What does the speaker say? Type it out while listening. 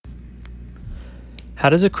how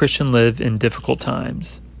does a Christian live in difficult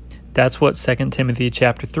times? That's what 2 Timothy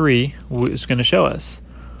chapter 3 is going to show us.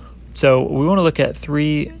 So we want to look at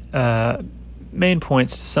three main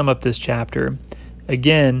points to sum up this chapter.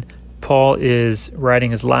 Again, Paul is writing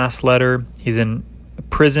his last letter. He's in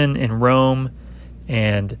prison in Rome,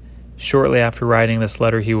 and shortly after writing this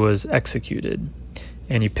letter, he was executed.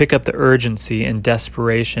 And you pick up the urgency and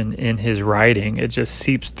desperation in his writing. It just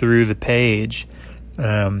seeps through the page.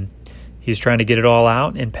 He's trying to get it all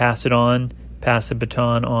out and pass the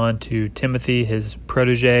baton on to Timothy, his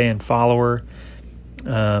protege and follower.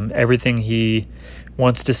 Everything he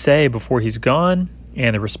wants to say before he's gone,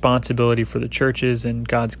 and the responsibility for the churches and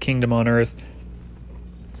God's kingdom on earth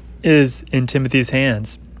is in Timothy's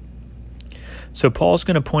hands. So Paul's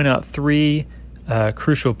going to point out three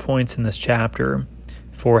crucial points in this chapter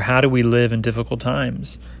for how do we live in difficult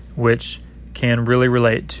times, which can really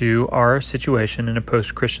relate to our situation in a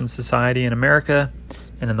post-Christian society in America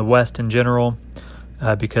and in the West in general,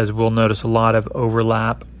 because we'll notice a lot of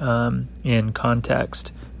overlap in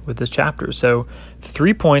context with this chapter. So the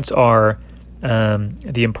 3 points are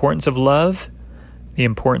the importance of love, the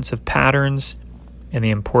importance of patterns, and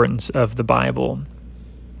the importance of the Bible.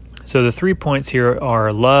 So the 3 points here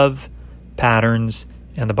are love, patterns,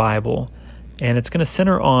 and the Bible. And it's going to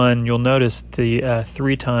center on, you'll notice the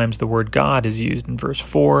 3 times the word God is used in verse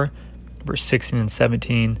 4, verse 16 and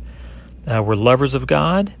 17. We're lovers of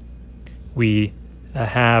God. We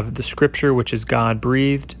have the Scripture, which is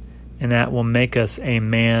God-breathed, and that will make us a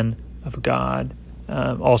man of God.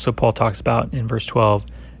 Also, Paul talks about in verse 12,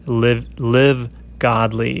 live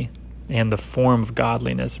godly, and the form of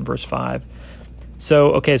godliness in verse 5.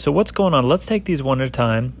 So what's going on? Let's take these one at a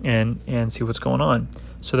time and see what's going on.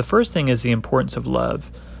 So the first thing is the importance of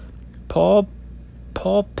love. Paul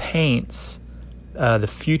paints the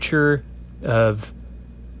future of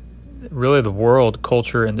really the world,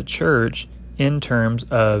 culture, and the church in terms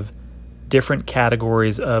of different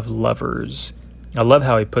categories of lovers. I love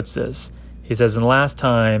how he puts this. He says, in the last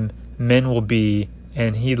time, men will be,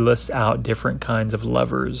 and he lists out different kinds of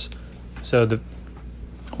lovers. So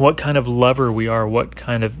what kind of lover we are, what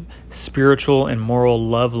kind of spiritual and moral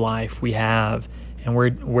love life we have, and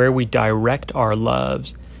where we direct our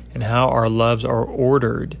loves and how our loves are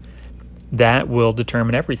ordered, that will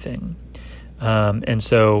determine everything. And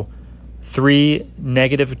so 3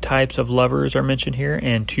 negative types of lovers are mentioned here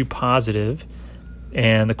and 2 positive.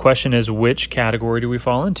 And the question is, which category do we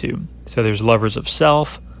fall into? So there's lovers of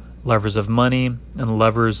self, lovers of money, and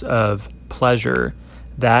lovers of pleasure.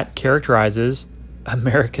 That characterizes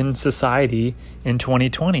American society in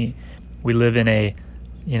 2020. We live in an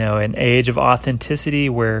age of authenticity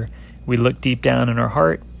where we look deep down in our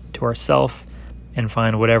heart to ourself and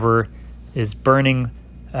find whatever is burning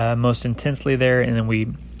most intensely there, and then we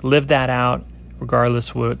live that out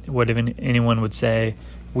regardless what anyone would say.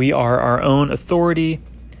 We are our own authority,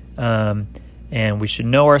 and we should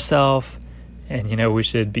know ourselves, and we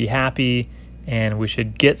should be happy, and we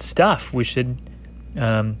should get stuff. We should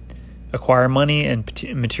acquire money and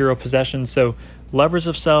material possessions. So lovers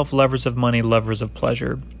of self, lovers of money, lovers of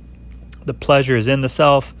pleasure. The pleasure is in the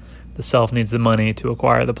self needs the money to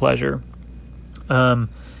acquire the pleasure.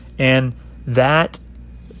 And that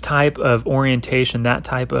type of orientation, that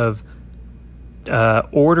type of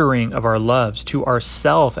ordering of our loves to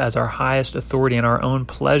ourself as our highest authority and our own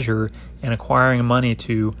pleasure, and acquiring money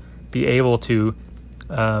to be able to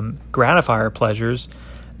gratify our pleasures,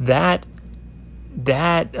 that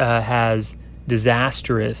has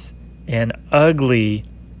disastrous and ugly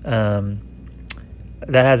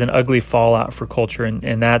that has an ugly fallout for culture,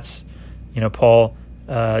 and that's Paul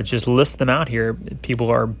just lists them out here. People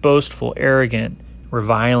are boastful, arrogant,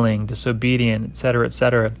 reviling, disobedient, etc.,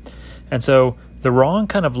 etc. And so the wrong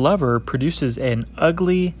kind of lover produces an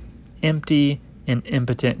ugly, empty, and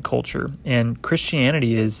impotent culture. And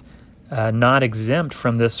Christianity is not exempt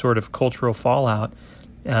from this sort of cultural fallout.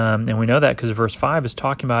 And we know that because verse 5 is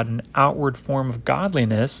talking about an outward form of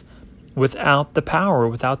godliness without the power,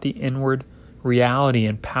 without the inward reality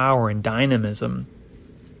and power and dynamism.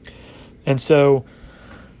 And so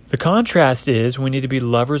the contrast is we need to be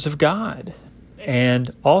lovers of God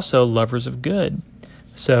and also lovers of good.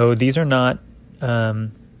 So these are not,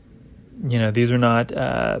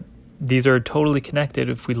 these are totally connected.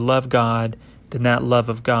 If we love God, then that love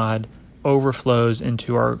of God overflows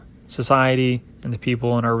into our society and the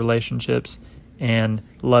people in our relationships, and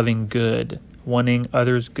loving good, wanting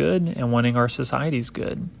others good and wanting our societies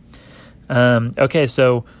good.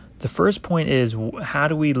 So the first point is, how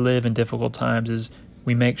do we live in difficult times is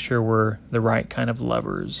we make sure we're the right kind of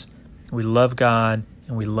lovers. We love God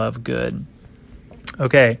and we love good.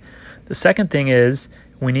 Okay, The second thing is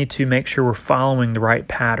we need to make sure we're following the right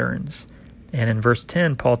patterns. And in verse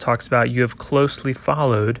 10, Paul talks about, you have closely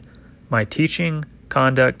followed my teaching,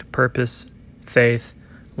 conduct, purpose, faith,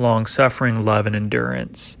 long-suffering, love, and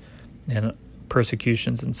endurance, and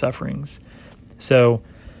persecutions and sufferings. So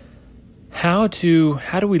how do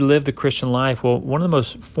we live the Christian life? Well, one of the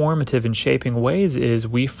most formative and shaping ways is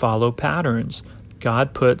we follow patterns.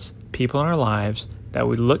 God puts people in our lives that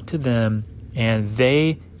we look to them, and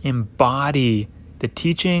they embody the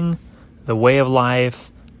teaching, the way of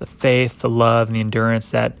life, the faith, the love, and the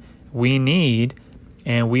endurance that we need,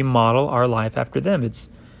 and we model our life after them.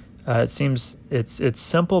 It seems it's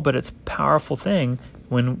simple, but it's a powerful thing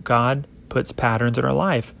when God puts patterns in our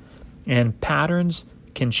life. And patterns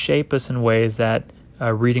can shape us in ways that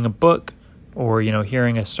reading a book or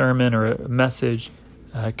hearing a sermon or a message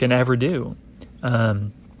can never do.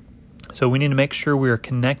 So we need to make sure we are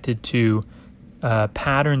connected to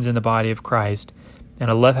patterns in the body of Christ. And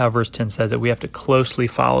I love how verse 10 says that we have to closely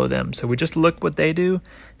follow them. So we just look what they do,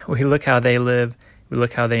 we look how they live, we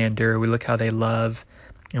look how they endure, we look how they love,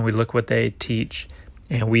 and we look what they teach,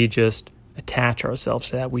 and we just attach ourselves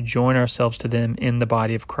to that. We join ourselves to them in the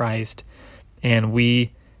body of Christ, and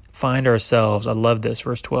we find ourselves, I love this,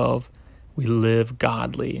 verse 12, we live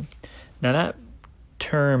godly. Now that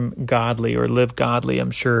term godly or live godly, I'm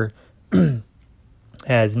sure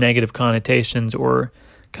has negative connotations or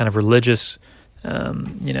kind of religious,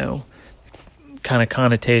 kind of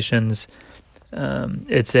connotations.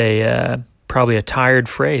 It's probably a tired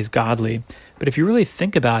phrase, godly. But if you really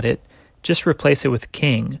think about it, just replace it with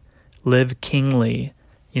king. Live kingly.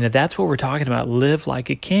 That's what we're talking about. Live like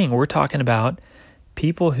a king. We're talking about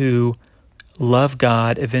people who love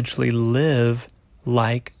God eventually live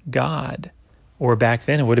like God. Or back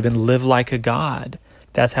then it would have been live like a god.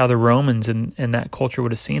 That's how the Romans in that culture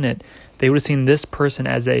would have seen it. They would have seen this person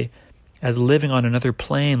as living on another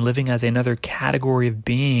plane, living as another category of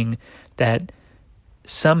being that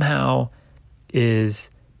somehow is,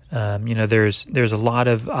 there's a lot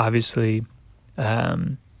of obviously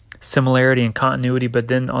similarity and continuity, but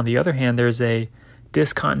then on the other hand, there's a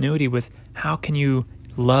discontinuity with how can you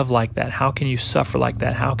love like that? How can you suffer like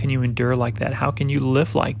that? How can you endure like that? How can you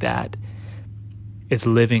live like that? It's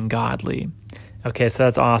living godly. Okay, so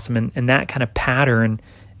that's awesome. And that kind of pattern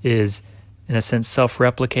is, in a sense,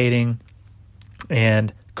 self-replicating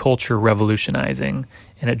and culture revolutionizing.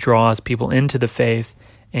 And it draws people into the faith,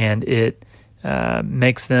 and it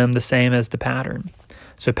makes them the same as the pattern.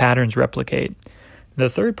 So patterns replicate. The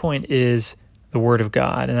third point is the Word of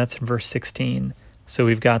God, and that's in verse 16. So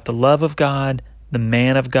we've got the love of God, the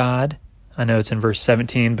man of God. I know it's in verse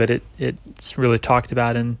 17, but it's really talked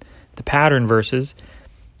about in the pattern verses.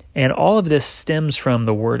 And all of this stems from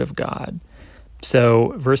the Word of God.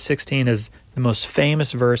 So verse 16 is the most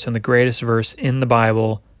famous verse and the greatest verse in the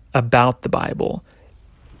Bible about the Bible.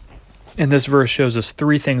 And this verse shows us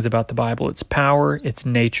three things about the Bible: its power, its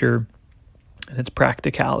nature, and its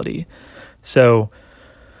practicality. So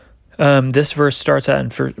this verse starts out in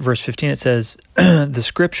verse 15. It says, the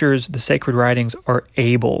scriptures, the sacred writings, are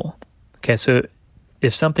able. Okay, so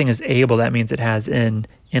if something is able, that means it has an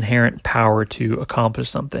inherent power to accomplish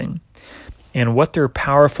something. And what they're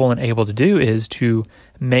powerful and able to do is to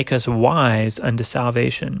make us wise unto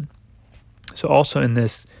salvation. So also in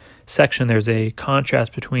this section, there's a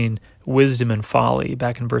contrast between wisdom and folly.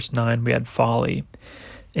 Back in verse 9, we had folly.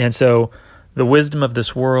 And so the wisdom of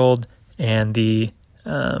this world and the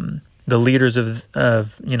leaders of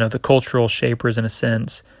the cultural shapers, in a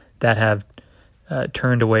sense, that have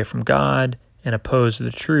turned away from God and opposed to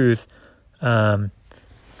the truth,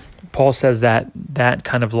 Paul says that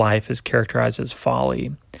kind of life is characterized as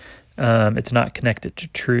folly. It's not connected to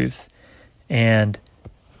truth. And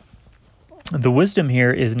the wisdom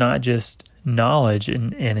here is not just knowledge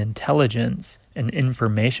and intelligence and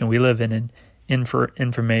information. We live in an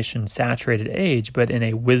information-saturated age, but in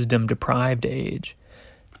a wisdom-deprived age.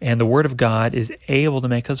 And the Word of God is able to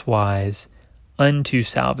make us wise unto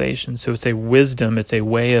salvation. So it's a wisdom, it's a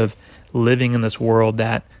way of living in this world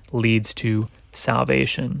that leads to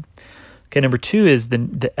salvation. Okay, number two is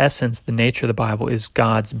the essence, the nature of the Bible is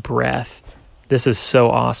God's breath. This is so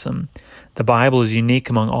awesome. The Bible is unique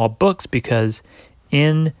among all books because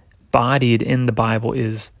embodied in the Bible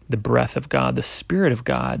is the breath of God, the Spirit of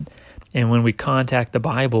God. And when we contact the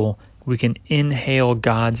Bible, we can inhale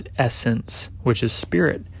God's essence, which is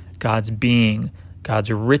spirit, God's being,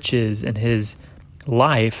 God's riches and His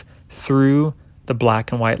life through the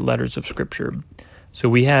black and white letters of Scripture. So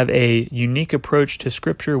we have a unique approach to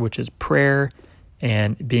Scripture, which is prayer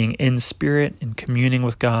and being in spirit and communing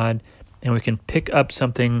with God, and we can pick up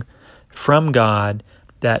something from God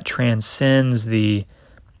that transcends the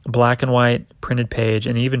black and white printed page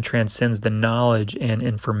and even transcends the knowledge and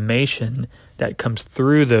information that comes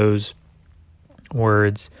through those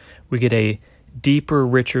words. We get a deeper,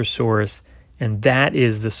 richer source, and that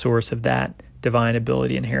is the source of that divine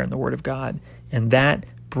ability inherent in the Word of God. And that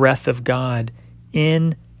breath of God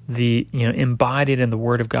in the, embodied in the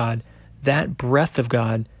Word of God, that breath of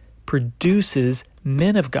God produces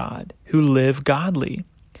men of God who live godly.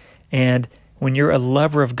 And when you're a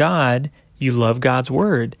lover of God, you love God's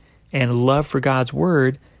Word. And love for God's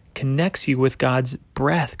Word connects you with God's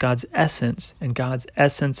breath, God's essence. And God's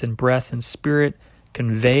essence and breath and spirit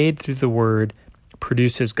conveyed through the Word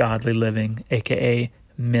produces godly living, aka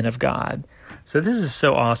men of God. So this is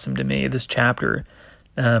so awesome to me, this chapter.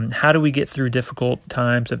 How do we get through difficult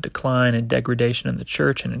times of decline and degradation in the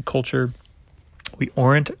church and in culture? We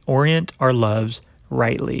orient our loves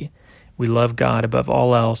rightly. We love God above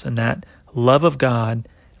all else, and that love of God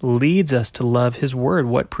leads us to love His Word,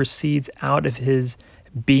 what proceeds out of His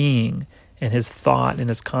being and His thought and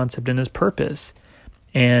His concept and His purpose.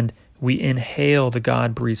 And we inhale the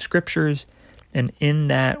God-breathed Scriptures, and in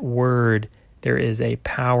that Word there is a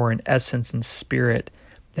power and essence and spirit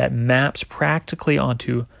that maps practically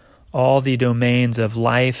onto all the domains of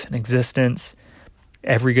life and existence,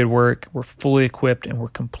 every good work. We're fully equipped and we're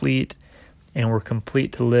complete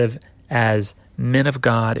to live as men of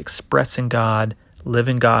God, expressing God,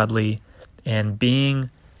 living godly, and being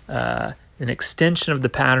an extension of the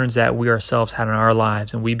patterns that we ourselves had in our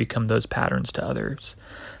lives, and we become those patterns to others.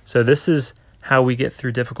 So this is how we get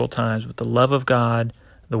through difficult times, with the love of God,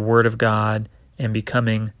 the Word of God, and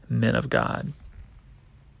becoming men of God.